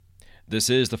This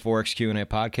is the Forex Q&A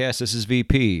podcast. This is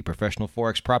VP, professional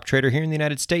Forex prop trader here in the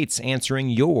United States, answering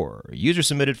your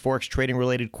user-submitted Forex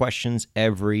trading-related questions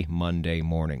every Monday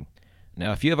morning.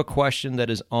 Now, if you have a question that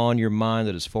is on your mind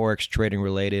that is Forex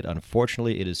trading-related,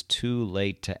 unfortunately, it is too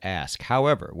late to ask.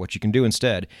 However, what you can do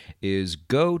instead is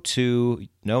go to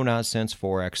No Nonsense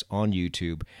Forex on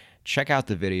YouTube, check out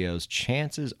the videos.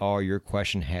 Chances are your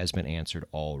question has been answered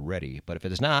already, but if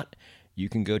it is not, you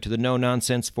can go to the No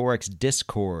Nonsense Forex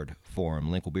Discord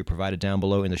forum. Link will be provided down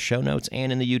below in the show notes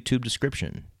and in the YouTube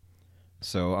description.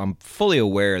 So I'm fully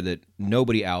aware that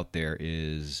nobody out there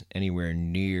is anywhere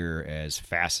near as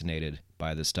fascinated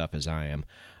by this stuff as I am.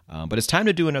 But it's time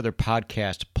to do another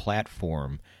podcast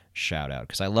platform shout out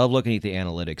because I love looking at the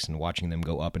analytics and watching them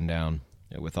go up and down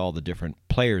with all the different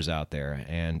players out there.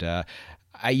 And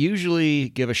I usually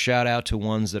give a shout out to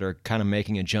ones that are kind of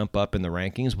making a jump up in the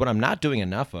rankings. What I'm not doing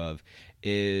enough of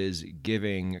is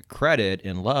giving credit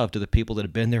and love to the people that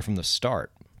have been there from the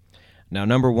start. Now,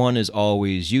 number one is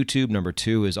always YouTube. Number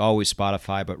two is always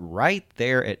Spotify. But right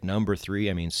there at number three,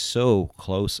 I mean, so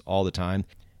close all the time,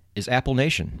 is Apple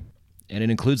Nation. And it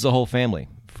includes the whole family,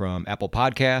 from Apple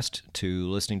Podcast to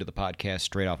listening to the podcast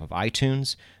straight off of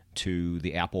iTunes to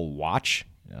the Apple Watch.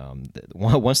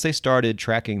 Once they started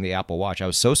tracking the Apple Watch, I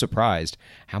was so surprised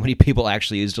how many people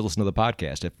actually used to listen to the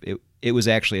podcast. If it was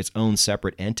actually its own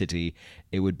separate entity,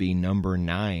 it would be number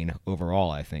 9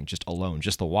 overall, I think, just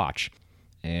the watch.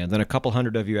 And then a couple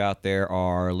hundred of you out there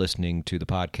are listening to the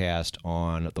podcast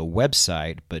on the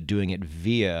website, but doing it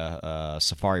via a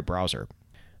Safari browser.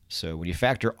 So when you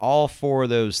factor all four of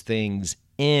those things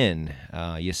in,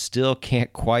 you still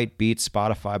can't quite beat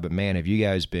Spotify, but man, have you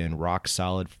guys been rock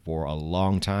solid for a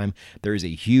long time. There is a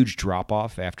huge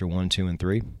drop-off after 1, 2, and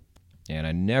 3, and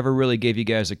I never really gave you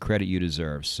guys the credit you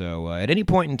deserve. So at any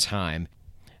point in time,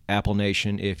 Apple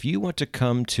Nation, if you want to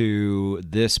come to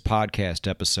this podcast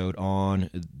episode on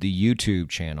the YouTube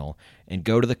channel and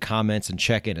go to the comments and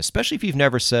check in, especially if you've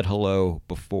never said hello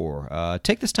before,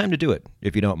 take this time to do it,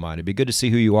 if you don't mind. It'd be good to see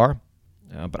who you are.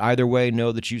 But either way,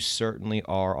 know that you certainly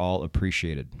are all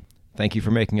appreciated. Thank you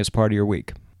for making us part of your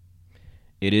week.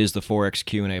 It is the Forex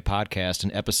Q&A podcast,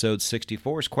 and episode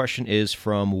 64's question is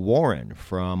from Warren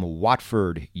from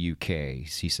Watford, UK.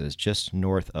 He says, just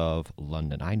north of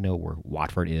London. I know where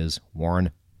Watford is,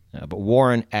 Warren. But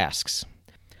Warren asks,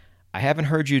 I haven't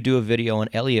heard you do a video on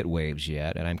Elliott waves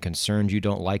yet, and I'm concerned you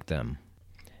don't like them.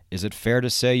 Is it fair to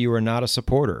say you are not a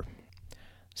supporter?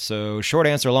 So short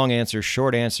answer, long answer.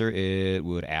 Short answer, it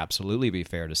would absolutely be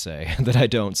fair to say that I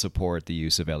don't support the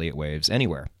use of Elliott waves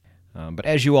anywhere. But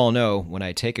as you all know, when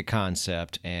I take a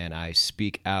concept and I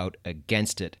speak out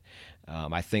against it,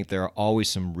 I think there are always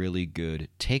some really good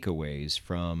takeaways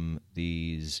from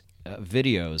these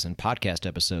videos and podcast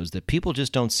episodes that people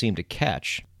just don't seem to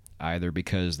catch, either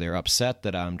because they're upset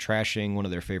that I'm trashing one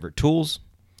of their favorite tools,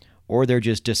 or they're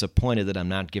just disappointed that I'm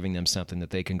not giving them something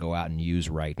that they can go out and use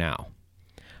right now.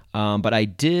 But I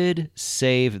did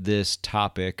save this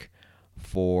topic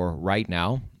for right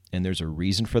now, and there's a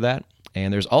reason for that.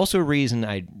 And there's also a reason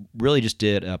I really just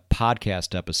did a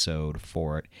podcast episode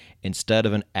for it instead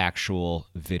of an actual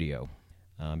video.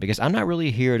 Because I'm not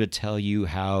really here to tell you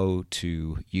how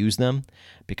to use them,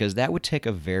 because that would take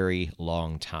a very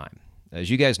long time. As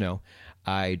you guys know,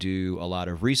 I do a lot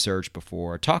of research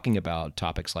before talking about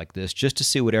topics like this just to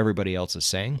see what everybody else is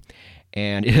saying.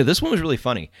 And this one was really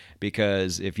funny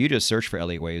because if you just search for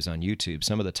Elliott waves on YouTube,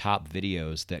 some of the top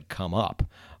videos that come up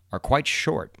are quite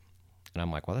short. And I'm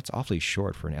like, well, that's awfully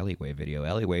short for an Elliott wave video.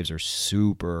 Elliott waves are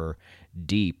super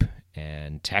deep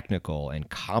and technical and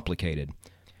complicated.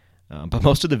 But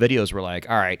most of the videos were like,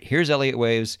 all right, here's Elliott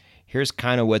waves. Here's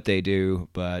kind of what they do,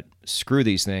 but screw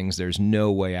these things. There's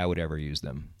no way I would ever use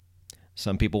them.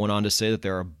 Some people went on to say that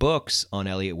there are books on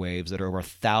Elliott waves that are over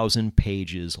 1,000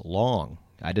 pages long.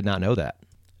 I did not know that,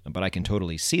 but I can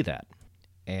totally see that.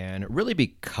 And really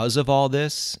because of all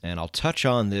this, and I'll touch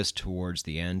on this towards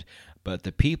the end, but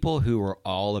the people who are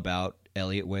all about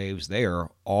Elliott waves, they are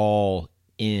all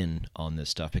in on this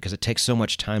stuff because it takes so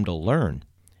much time to learn.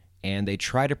 And they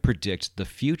try to predict the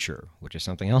future, which is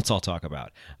something else I'll talk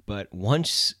about. But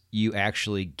once you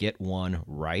actually get one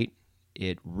right,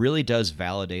 it really does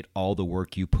validate all the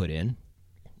work you put in,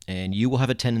 and you will have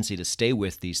a tendency to stay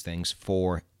with these things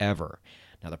forever.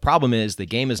 Now, the problem is the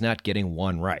game is not getting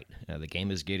one right. The game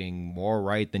is getting more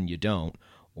right than you don't,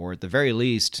 or at the very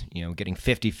least, getting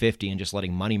 50-50 and just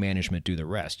letting money management do the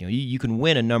rest. You can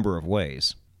win a number of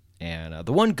ways. And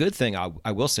the one good thing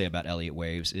I will say about Elliott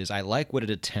waves is I like what it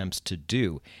attempts to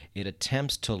do. It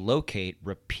attempts to locate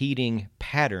repeating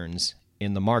patterns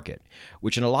in the market,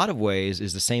 which in a lot of ways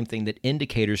is the same thing that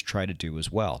indicators try to do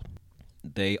as well.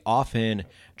 They often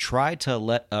try to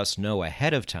let us know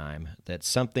ahead of time that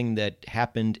something that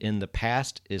happened in the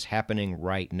past is happening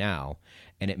right now,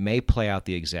 and it may play out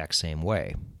the exact same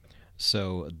way.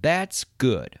 So that's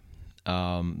good.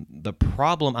 The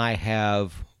problem I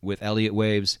have with Elliott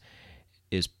waves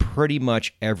is pretty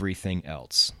much everything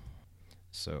else.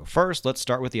 So first, let's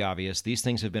start with the obvious. These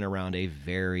things have been around a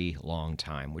very long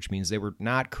time, which means they were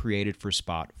not created for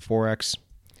spot Forex.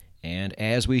 And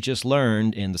as we just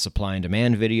learned in the supply and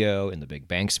demand video, in the big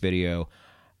banks video,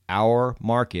 our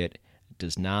market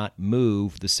does not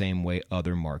move the same way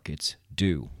other markets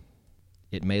do.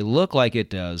 It may look like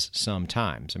it does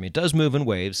sometimes. I mean, it does move in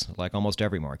waves, like almost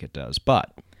every market does,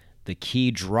 but the key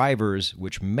drivers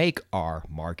which make our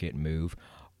market move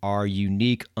are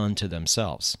unique unto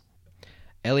themselves.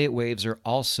 Elliott waves are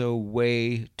also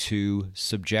way too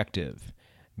subjective.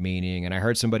 Meaning, and I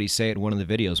heard somebody say it in one of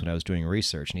the videos when I was doing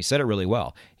research, and he said it really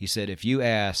well. He said, if you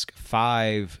ask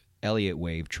 5 Elliott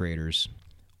wave traders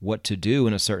what to do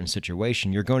in a certain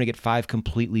situation, you're going to get 5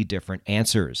 completely different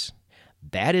answers.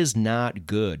 That is not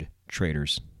good,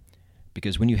 traders.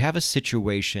 Because when you have a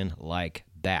situation like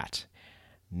that,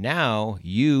 now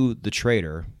you, the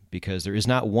trader, because there is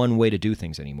not one way to do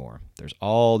things anymore, there's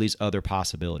all these other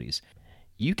possibilities,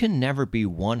 you can never be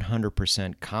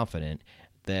 100% confident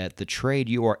that the trade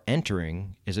you are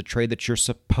entering is a trade that you're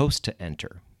supposed to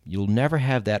enter. You'll never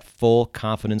have that full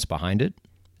confidence behind it,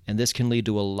 and this can lead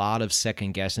to a lot of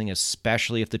second guessing,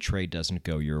 especially if the trade doesn't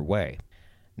go your way.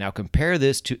 Now compare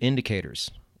this to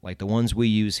indicators, like the ones we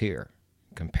use here.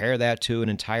 Compare that to an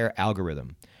entire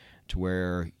algorithm, to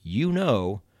where you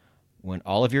know when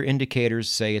all of your indicators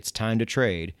say it's time to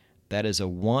trade, that is a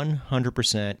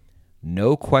 100%,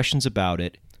 no questions about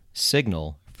it,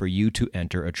 signal for you to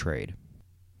enter a trade.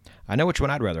 I know which one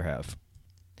I'd rather have.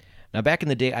 Now, back in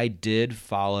the day, I did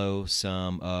follow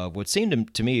some of what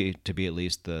seemed to me to be at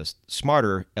least the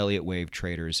smarter Elliott wave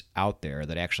traders out there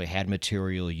that actually had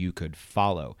material you could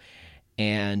follow.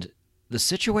 And the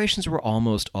situations were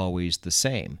almost always the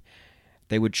same.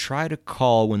 They would try to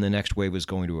call when the next wave was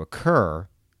going to occur,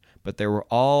 but there were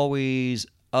always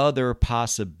other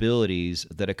possibilities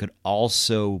that it could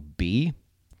also be.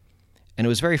 And it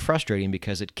was very frustrating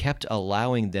because it kept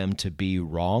allowing them to be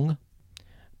wrong,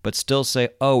 but still say,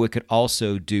 oh, it could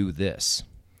also do this.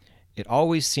 It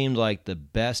always seemed like the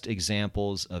best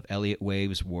examples of Elliott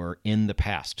waves were in the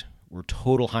past, were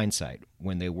total hindsight,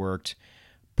 when they worked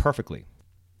perfectly.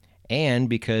 And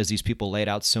because these people laid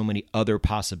out so many other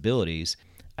possibilities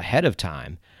ahead of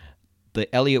time,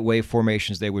 the Elliott wave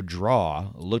formations they would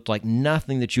draw looked like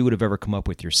nothing that you would have ever come up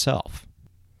with yourself.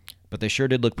 But they sure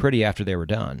did look pretty after they were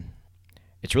done.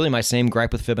 It's really my same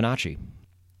gripe with Fibonacci.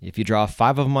 If you draw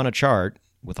 5 of them on a chart,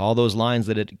 with all those lines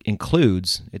that it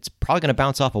includes, it's probably going to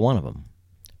bounce off of one of them.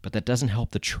 But that doesn't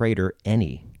help the trader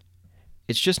any.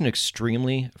 It's just an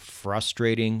extremely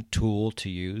frustrating tool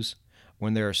to use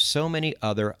when there are so many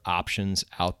other options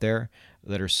out there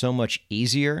that are so much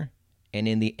easier and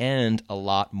in the end a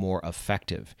lot more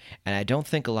effective. And I don't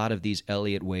think a lot of these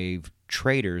Elliott wave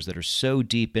traders that are so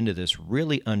deep into this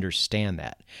really understand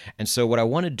that. And so what I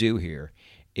want to do here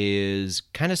is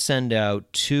kind of send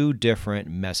out 2 different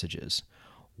messages.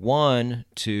 One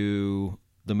to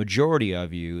the majority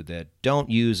of you that don't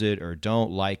use it or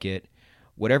don't like it,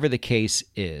 whatever the case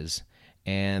is.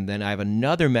 And then I have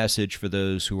another message for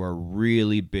those who are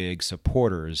really big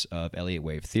supporters of Elliott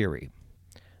wave theory.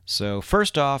 So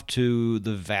first off, to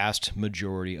the vast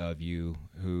majority of you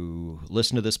who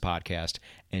listen to this podcast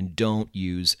and don't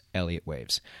use Elliott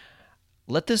waves,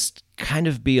 let this kind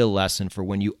of be a lesson for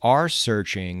when you are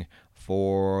searching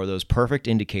for those perfect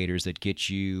indicators that get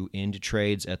you into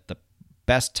trades at the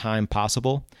best time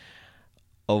possible.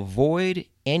 Avoid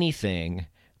anything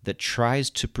that tries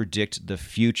to predict the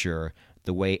future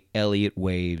the way Elliott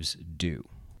waves do.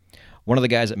 One of the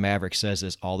guys at Maverick says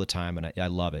this all the time, and I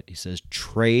love it. He says,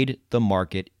 trade the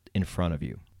market in front of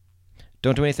you.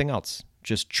 Don't do anything else.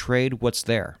 Just trade what's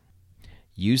there.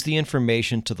 Use the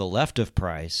information to the left of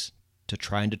price to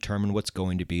try and determine what's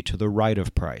going to be to the right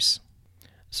of price.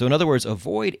 So in other words,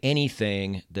 avoid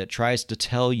anything that tries to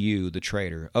tell you, the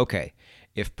trader, okay,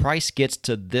 if price gets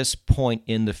to this point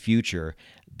in the future,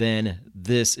 then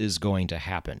this is going to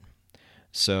happen.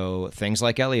 So things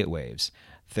like Elliott waves,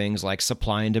 things like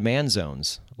supply and demand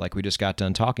zones, like we just got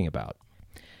done talking about.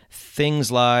 Things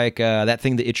like that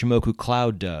thing the Ichimoku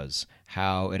cloud does,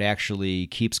 how it actually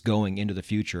keeps going into the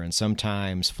future and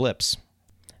sometimes flips,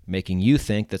 making you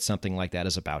think that something like that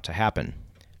is about to happen.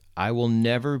 I will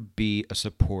never be a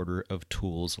supporter of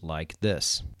tools like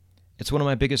this. It's one of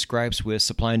my biggest gripes with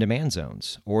supply and demand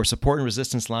zones or support and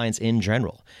resistance lines in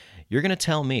general. You're going to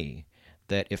tell me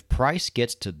that if price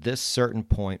gets to this certain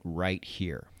point right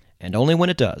here, and only when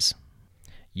it does,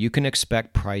 you can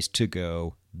expect price to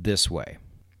go this way.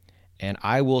 And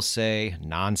I will say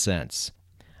nonsense.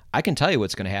 I can tell you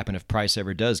what's going to happen if price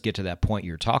ever does get to that point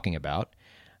you're talking about.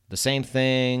 The same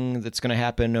thing that's going to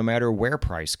happen no matter where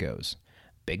price goes.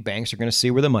 Big banks are going to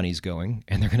see where the money's going,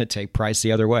 and they're going to take price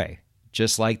the other way,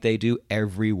 just like they do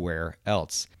everywhere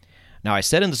else. Now, I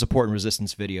said in the support and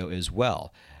resistance video as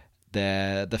well,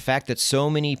 the fact that so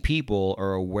many people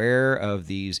are aware of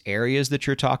these areas that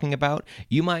you're talking about,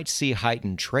 you might see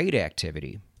heightened trade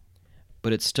activity,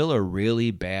 but it's still a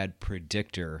really bad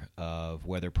predictor of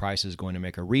whether price is going to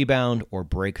make a rebound or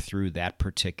break through that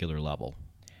particular level.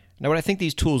 Now, what I think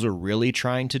these tools are really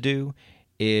trying to do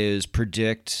is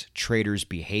predict traders'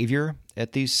 behavior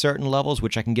at these certain levels,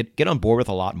 which I can get on board with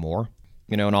a lot more,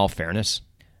 in all fairness.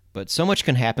 But so much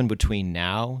can happen between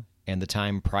now and the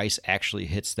time price actually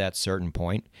hits that certain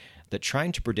point that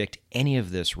trying to predict any of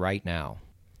this right now,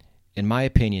 in my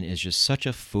opinion, is just such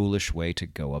a foolish way to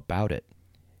go about it.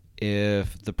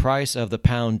 If the price of the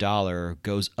pound dollar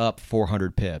goes up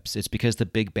 400 pips, it's because the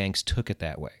big banks took it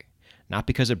that way, not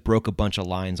because it broke a bunch of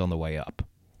lines on the way up.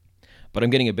 But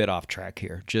I'm getting a bit off track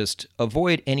here. Just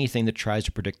avoid anything that tries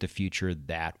to predict the future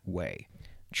that way.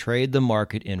 Trade the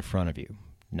market in front of you,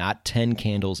 not 10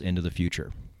 candles into the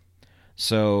future.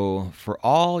 So for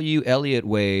all you Elliott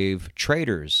Wave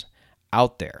traders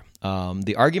out there,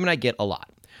 the argument I get a lot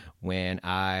when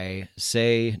I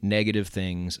say negative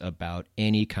things about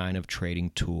any kind of trading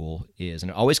tool is, and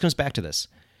it always comes back to this,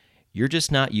 you're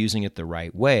just not using it the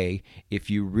right way. If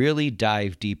you really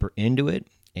dive deeper into it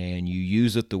and you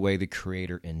use it the way the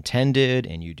creator intended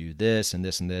and you do this and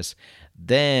this and this,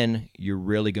 then you're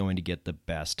really going to get the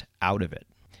best out of it.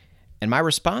 And my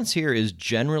response here is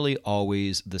generally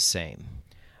always the same.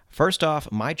 First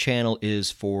off, my channel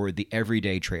is for the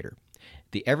everyday trader.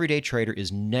 The everyday trader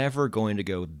is never going to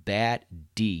go that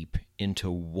deep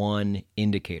into one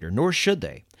indicator, nor should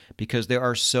they, because there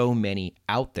are so many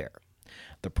out there.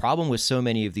 The problem with so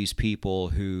many of these people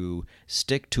who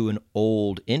stick to an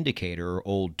old indicator or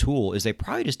old tool is they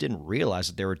probably just didn't realize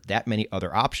that there were that many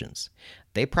other options.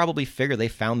 They probably figure they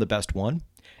found the best one,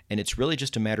 and it's really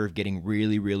just a matter of getting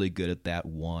really, really good at that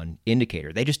one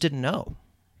indicator. They just didn't know.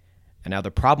 And now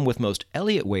the problem with most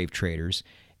Elliott Wave traders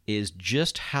is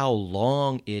just how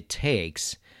long it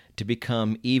takes to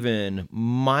become even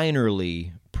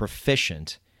minorly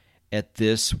proficient at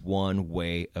this one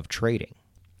way of trading.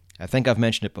 I think I've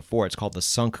mentioned it before. It's called the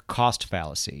sunk cost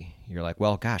fallacy. You're like,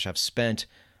 well, gosh, I've spent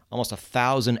almost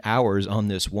 1,000 hours on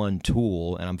this one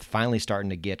tool, and I'm finally starting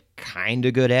to get kind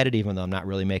of good at it, even though I'm not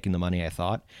really making the money I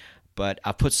thought. But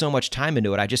I've put so much time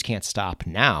into it, I just can't stop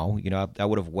now. I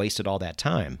would have wasted all that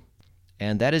time.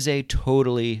 And that is a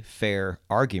totally fair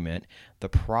argument. The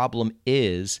problem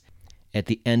is, at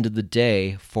the end of the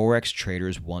day, Forex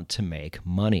traders want to make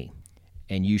money.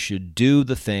 And you should do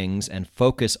the things and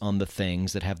focus on the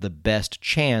things that have the best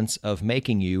chance of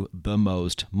making you the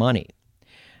most money.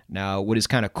 Now, what is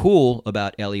kind of cool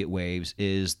about Elliott Waves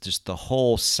is just the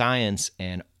whole science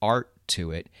and art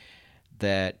to it,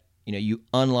 that you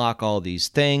unlock all these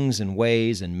things and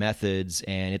ways and methods,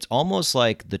 and it's almost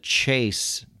like the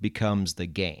chase becomes the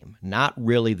game, not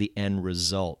really the end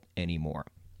result anymore.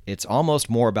 It's almost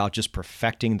more about just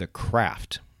perfecting the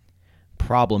craft.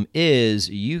 Problem is,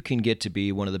 you can get to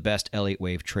be one of the best Elliott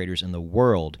Wave traders in the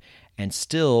world and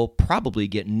still probably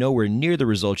get nowhere near the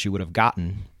results you would have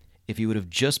gotten if you would have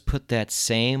just put that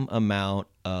same amount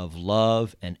of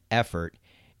love and effort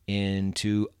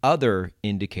into other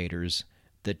indicators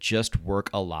that just work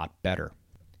a lot better.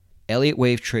 Elliott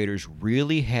Wave traders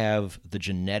really have the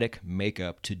genetic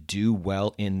makeup to do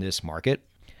well in this market.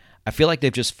 I feel like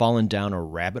they've just fallen down a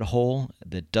rabbit hole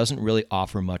that doesn't really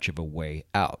offer much of a way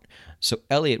out. So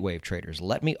Elliott Wave traders,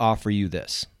 let me offer you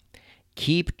this.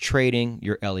 Keep trading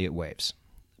your Elliott Waves.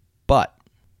 But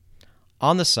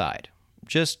on the side,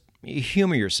 just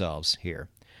humor yourselves here.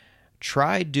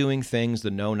 Try doing things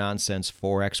the no-nonsense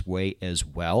Forex way as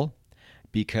well,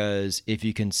 because if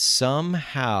you can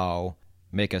somehow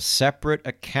make a separate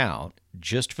account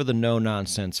just for the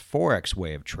no-nonsense Forex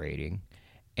way of trading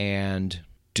and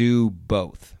do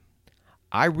both,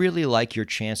 I really like your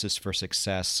chances for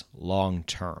success long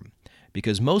term,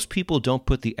 because most people don't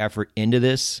put the effort into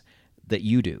this that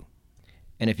you do.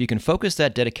 And if you can focus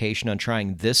that dedication on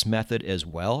trying this method as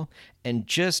well, and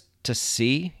just to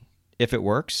see if it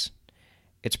works,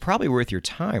 it's probably worth your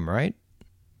time, right?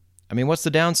 I mean, what's the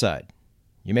downside?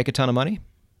 You make a ton of money?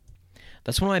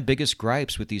 That's one of my biggest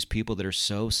gripes with these people that are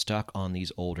so stuck on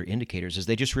these older indicators, is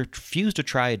they just refuse to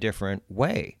try a different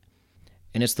way.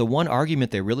 And it's the one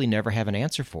argument they really never have an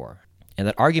answer for. And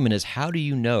that argument is, how do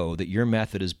you know that your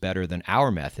method is better than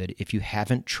our method if you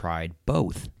haven't tried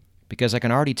both? Because I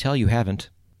can already tell you haven't.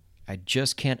 I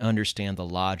just can't understand the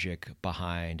logic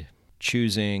behind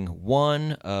choosing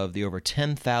one of the over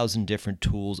 10,000 different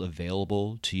tools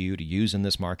available to you to use in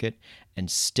this market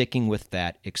and sticking with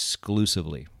that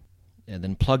exclusively. And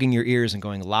then plugging your ears and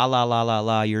going, la, la, la, la,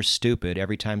 la, you're stupid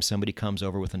every time somebody comes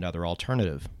over with another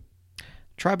alternative.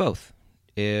 Try both.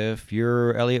 If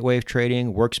your Elliott Wave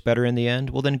trading works better in the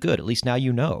end, well then good. At least now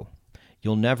you know.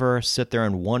 You'll never sit there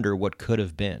and wonder what could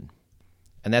have been.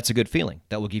 And that's a good feeling.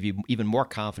 That will give you even more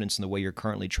confidence in the way you're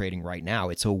currently trading right now.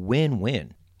 It's a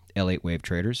win-win, Elliott Wave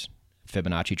traders,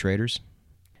 Fibonacci traders.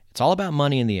 It's all about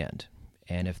money in the end.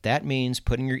 And if that means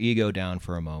putting your ego down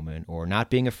for a moment or not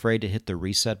being afraid to hit the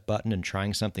reset button and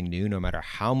trying something new no matter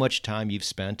how much time you've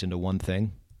spent into one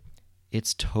thing,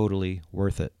 it's totally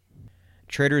worth it.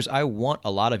 Traders, I want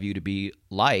a lot of you to be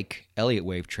like Elliott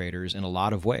Wave traders in a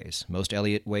lot of ways. Most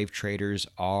Elliott Wave traders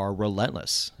are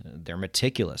relentless. They're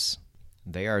meticulous.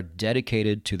 They are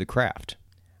dedicated to the craft.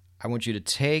 I want you to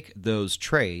take those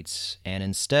traits and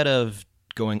instead of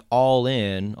going all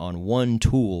in on one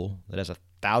tool that has a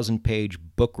 1,000-page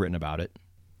book written about it,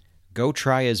 go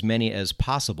try as many as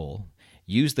possible.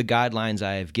 Use the guidelines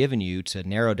I have given you to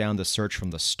narrow down the search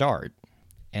from the start,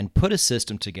 and put a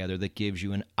system together that gives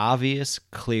you an obvious,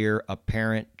 clear,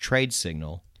 apparent trade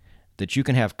signal that you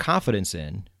can have confidence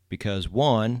in because,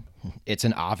 one, it's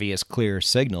an obvious, clear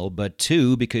signal, but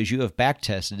two, because you have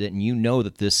backtested it and you know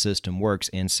that this system works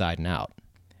inside and out.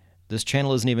 This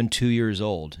channel isn't even 2 years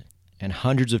old, and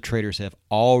hundreds of traders have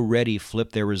already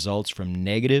flipped their results from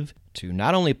negative to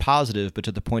not only positive, but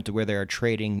to the point to where they are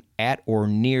trading at or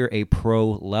near a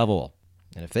pro level.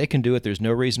 And if they can do it, there's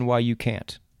no reason why you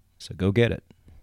can't. So go get it.